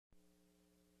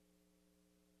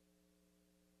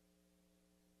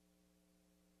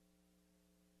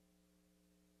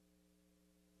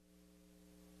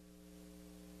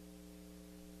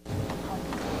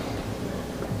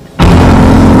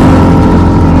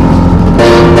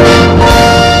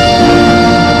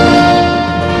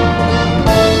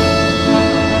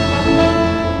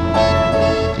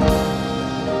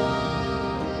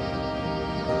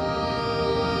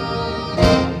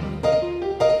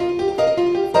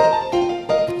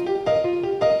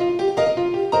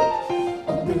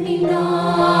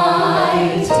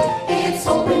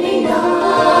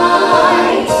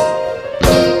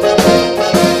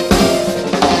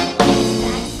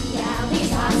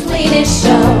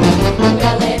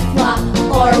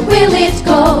or will it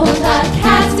go? The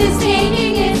cast is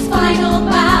taking its final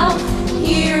bow.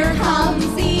 Here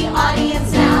comes the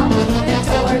audience now.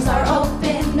 The doors are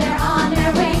open, they're on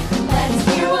their way. Let's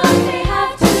hear what they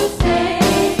have to say.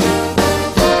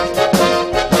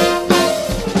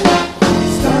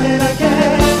 He's done it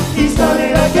again, he's done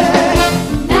it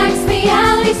again. Max the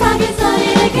alley talk has done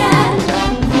it again.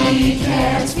 We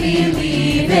can't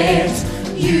believe it,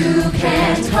 you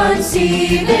can't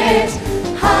conceive it.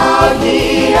 How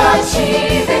he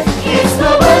achieved it, it's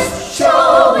the worst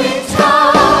show in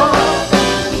town.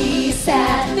 He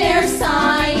sat there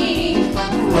sighing,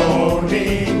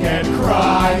 Groaning and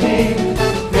crying.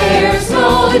 there's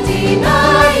no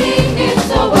denying it's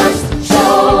the worst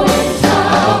show in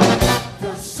town.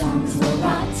 The songs were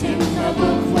rotting, the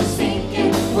book was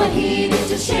sinking. What he did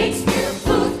to Shakespeare,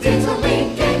 Booth did to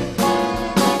Lincoln.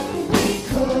 We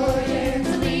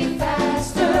couldn't leave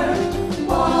faster,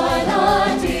 what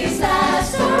a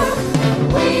disaster.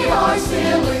 We are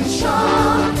still in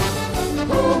shock,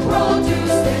 who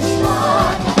produced this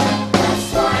schlock? That's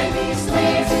why these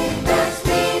lazy backs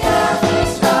beat up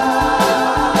this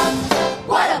rock.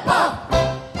 What a bump!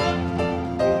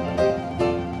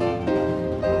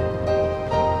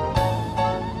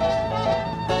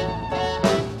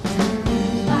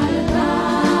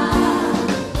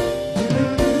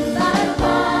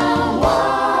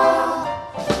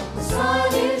 The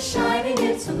sun is shining,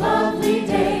 it's a lovely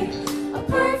day, a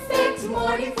perfect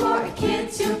morning for a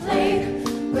kid to play.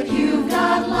 But you've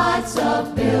got lots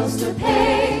of bills to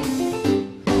pay.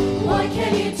 What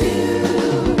can you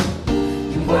do?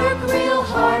 You work real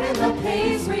hard and the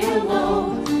pay's real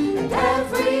low, and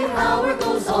every hour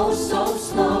goes oh so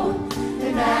slow.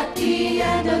 And at the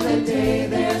end of the day,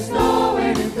 there's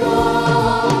nowhere to go.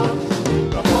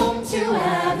 Home to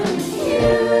Avenue.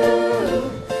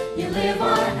 You live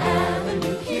on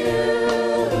Avenue Q.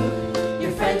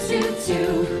 Your friends do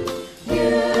too.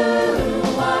 You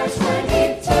are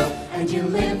 22 and you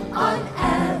live on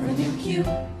Avenue Q.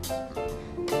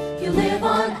 You live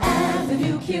on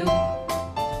Avenue Q.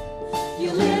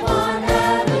 You live on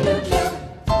Avenue Q.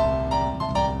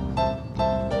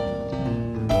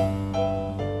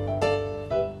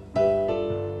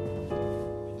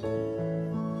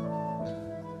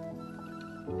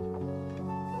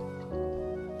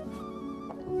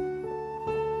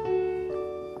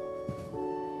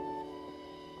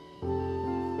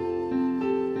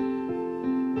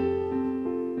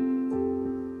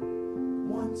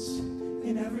 Once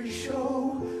in every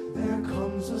show, there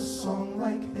comes a song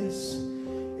like this.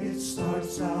 It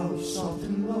starts out soft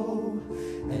and low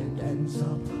and ends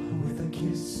up with a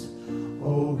kiss.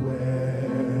 Oh,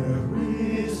 where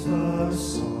is the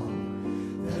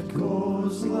song that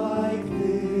goes like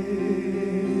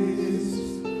this?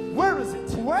 Where is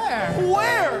it? Where?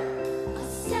 Where? A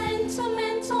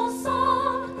sentimental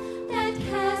song that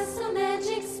casts a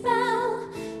magic spell.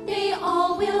 They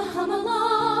all will hum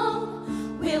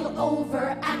along, will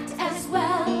overact as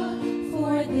well.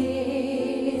 For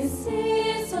this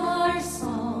is our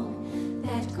song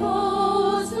that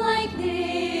goes like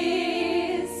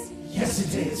this. Yes,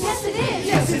 it is. Yes, it is.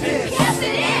 Yes, it is. Yes,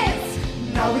 it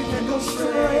is. Now we can go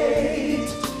straight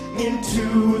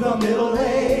into the middle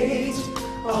eight,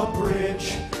 a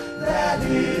bridge that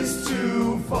is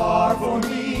too far for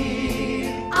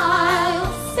me.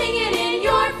 I'll sing it in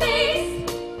your face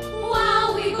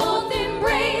while we both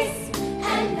embrace,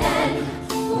 and then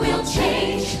we'll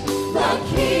change the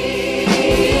key.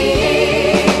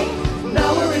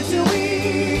 Now we're into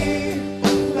E,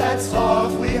 that's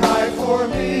awfully high for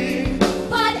me.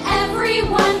 But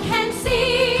everyone can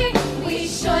see we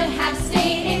should have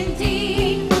stayed in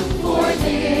D. For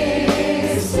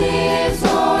this is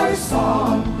our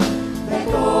song that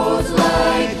goes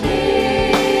like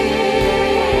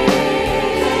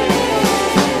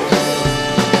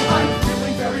this. I'm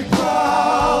feeling very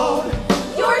proud,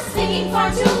 You're singing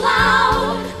far too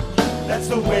loud. that's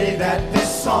the way that this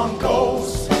song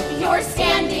goes. You're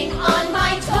standing on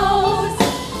my toes.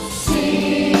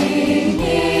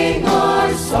 Singing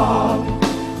our song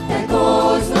that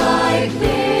goes like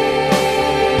this.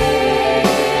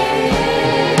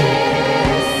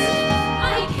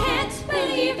 I can't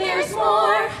believe there's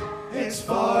more. It's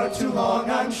far too long,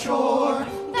 I'm sure.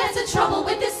 That's the trouble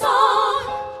with this song.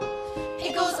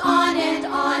 It goes on and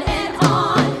on and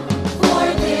on. For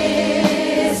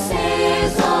this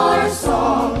is our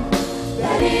song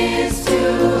that is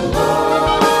too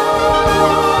long.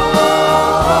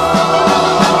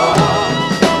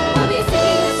 We'll be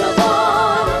singing this so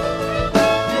long.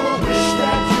 You'll wish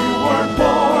that you weren't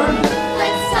born.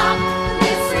 Let's stop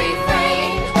this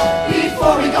refrain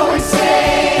Before we go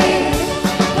insane,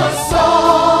 the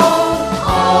song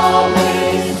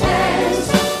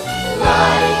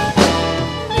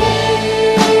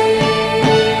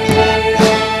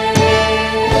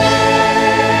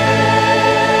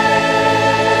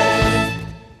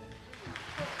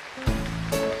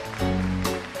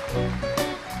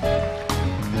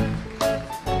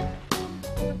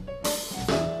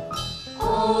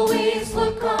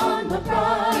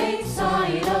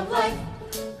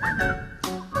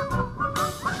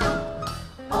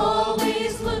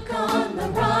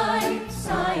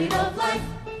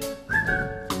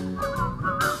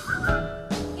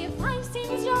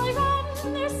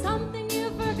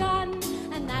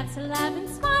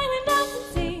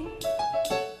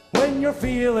you're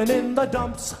feeling in the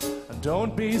dumps,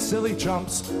 don't be silly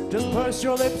chumps. Just purse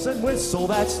your lips and whistle,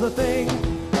 that's the thing.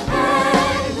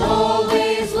 And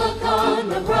always look on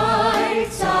the bright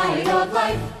side of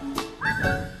life.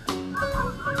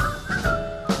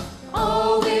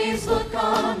 Always look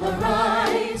on the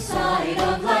right side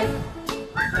of life.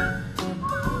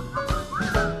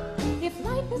 If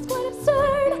life is quite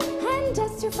absurd and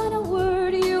just your final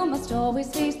word, you must always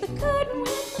face the curtain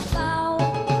with the bow.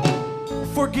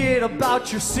 Forget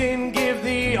about your sin, give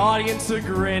the audience a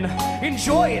grin.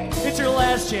 Enjoy it, it's your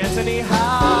last chance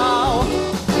anyhow.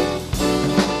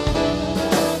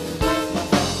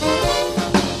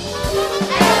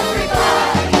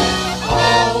 Everybody,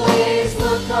 always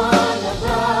look on the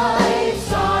bright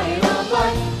side of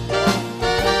life.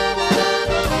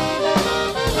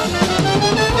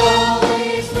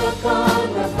 Always look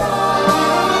on the bright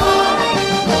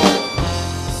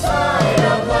side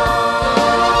of life.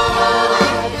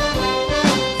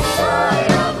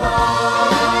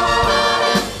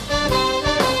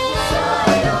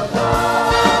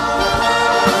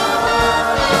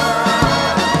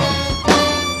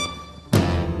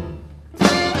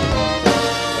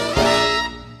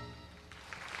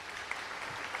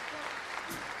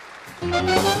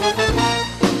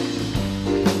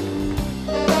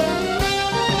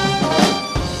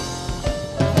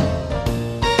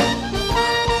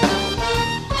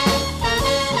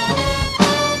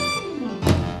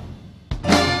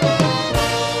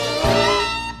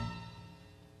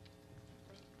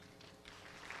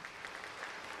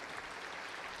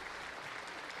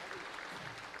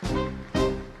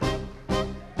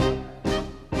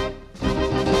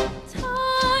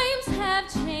 Times have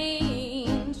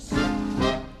changed,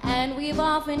 and we've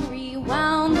often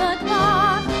rewound the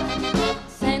clock.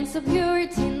 Sense of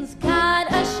Puritans got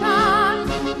a shock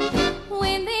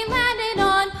when they landed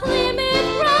on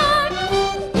Plymouth Rock.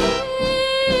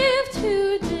 If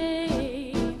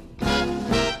today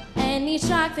any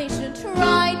shock they should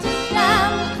try to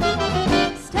stem,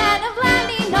 instead of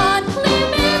landing on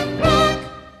Plymouth Rock,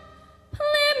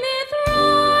 Plymouth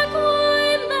Rock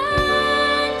would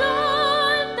land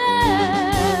on them.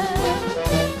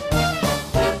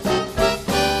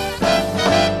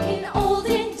 In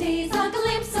olden days, a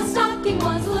glimpse of stocking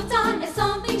was looked on as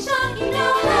something shocking.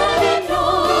 Now heaven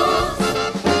knows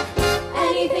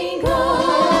anything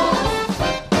goes.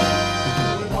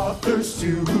 Authors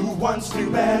too who once knew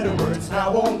better words,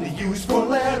 now only used for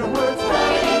letter words.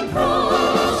 Writing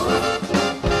prose,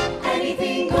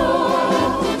 anything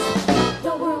goes.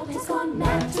 The world has gone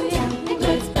mad today, and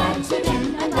good's bad today,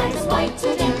 and night's white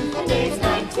today, and day's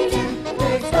night today, and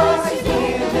bird's flies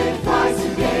today, and then flies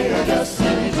today are just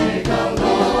silly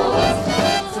gigolos.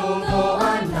 So though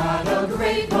I'm not a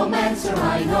great romancer,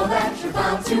 I know that you're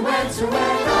bound to answer when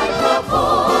I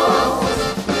propose.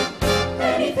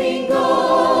 Anything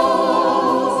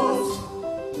goes.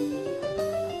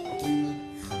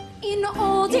 In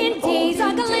olden days,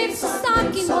 a glimpse of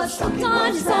stocking was looked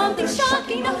on as something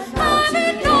shocking. Now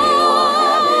heaven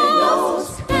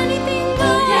knows anything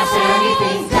goes. Yes,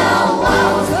 anything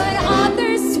goes. Good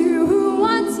authors too, who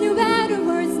once knew better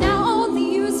words, now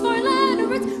only use for letter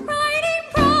words. Writing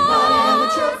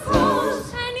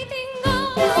prose, anything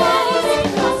goes.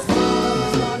 Anything goes.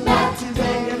 Bad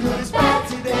today and good is bad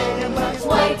today, and black is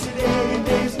white today, and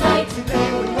day's night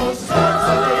today, with no stars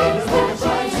today, there's no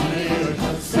bright today,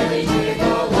 there's silly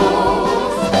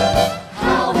gigolos.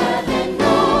 How heaven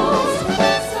knows.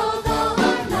 So though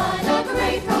I'm not a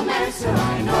great romancer,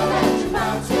 I know that you're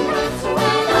bound to answer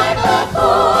when I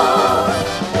propose.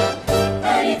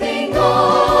 Anything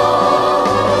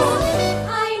goes.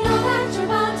 I know that you're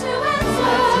bound to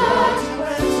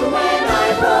answer when I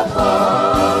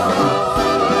propose.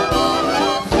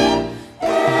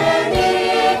 Anything goes.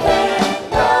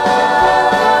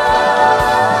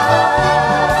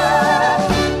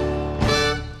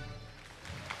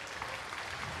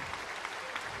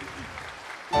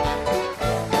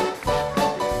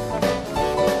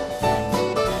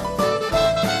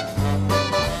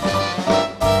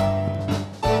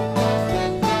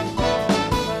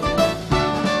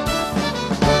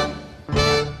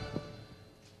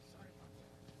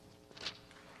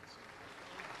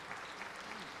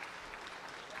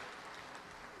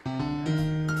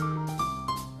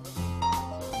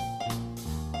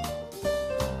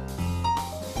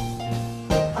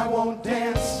 I won't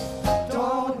dance,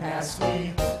 don't ask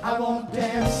me. I won't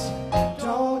dance,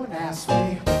 don't ask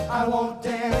me. I won't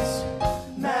dance,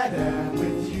 madam,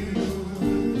 with you.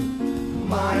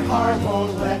 My heart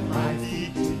won't let my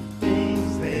feet do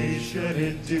things they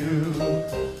shouldn't do.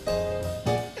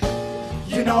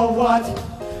 You know what?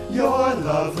 You're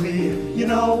lovely. You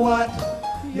know what?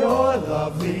 you're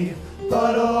lovely,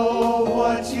 but oh,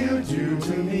 what you do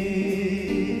to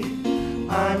me.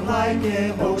 I'm like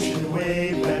an ocean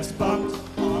wave that's bumped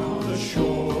on the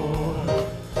shore.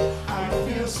 I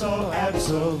feel so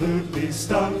absolutely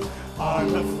stuck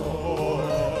on the floor.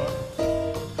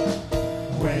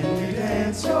 When you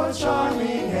dance, you're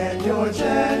charming and you're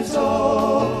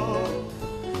gentle,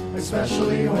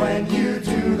 especially when you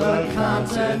do the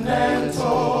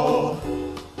continental.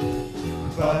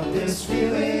 But this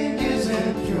feeling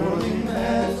isn't purely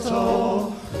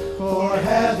mental. For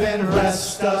heaven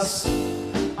rest us,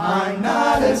 I'm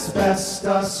not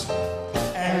asbestos,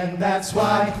 and that's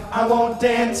why I won't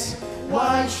dance.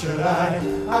 Why should I?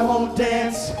 I won't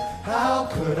dance. How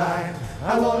could I?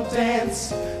 I won't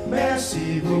dance.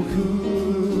 Merci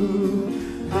beaucoup.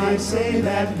 I say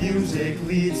that music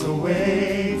leads the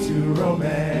way to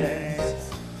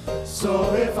romance.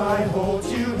 So if I hold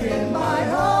you in my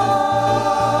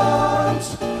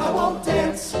arms, I won't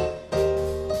dance.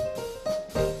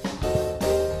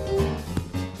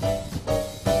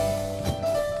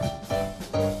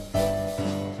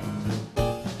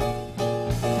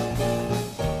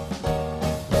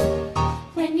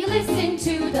 When you listen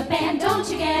to the band, don't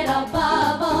you get a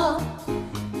bubble?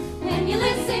 When you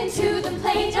listen to the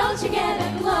play, don't you get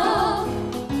a glow?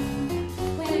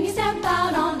 When you step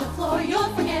out on the floor, you'll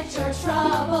forget your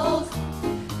troubles.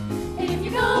 If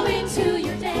you go into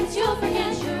your dance, you'll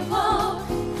forget your woe.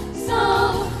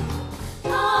 So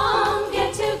come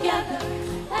get together,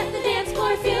 let the dance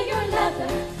floor feel your leather.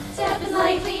 Step as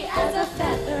lightly as a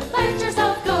feather, let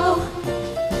yourself go.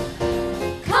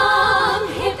 Come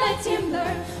hit the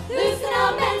timber, loosen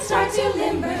up and start to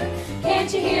limber.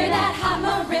 Can't you hear that hot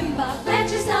marimba? Let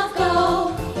yourself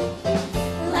go.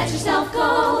 Let yourself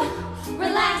go.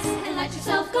 Relax and let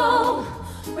yourself go.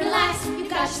 Relax, you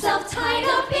got yourself tied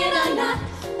up in a knot.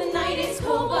 The night is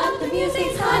cold but the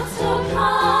music's hot, so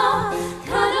come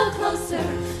cuddle closer.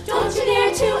 Don't you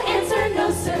dare to answer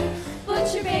no sir.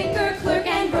 Butcher, baker, clerk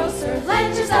and grocer,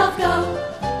 let yourself go.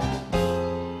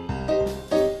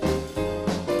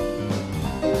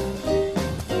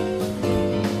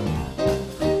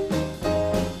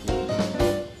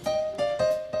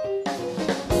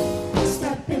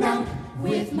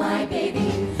 My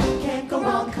baby, can't go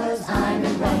wrong 'cause I'm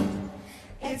in right.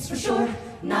 It's for sure,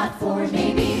 not for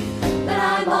maybe, but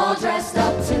I'm all dressed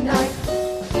up tonight.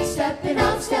 Stepping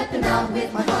out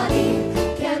with my honey.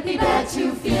 Can't be bad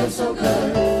to feel so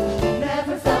good.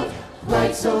 Never felt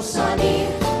quite so sunny,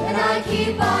 and I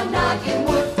keep on knocking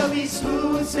wood. I'll be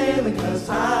smooth sailing 'cause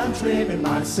I'm trimming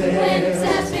my sails. When I'm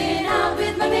stepping out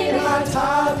with my baby, in my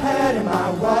top hat and my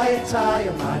white tie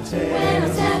and my tail. when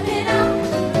I'm stepping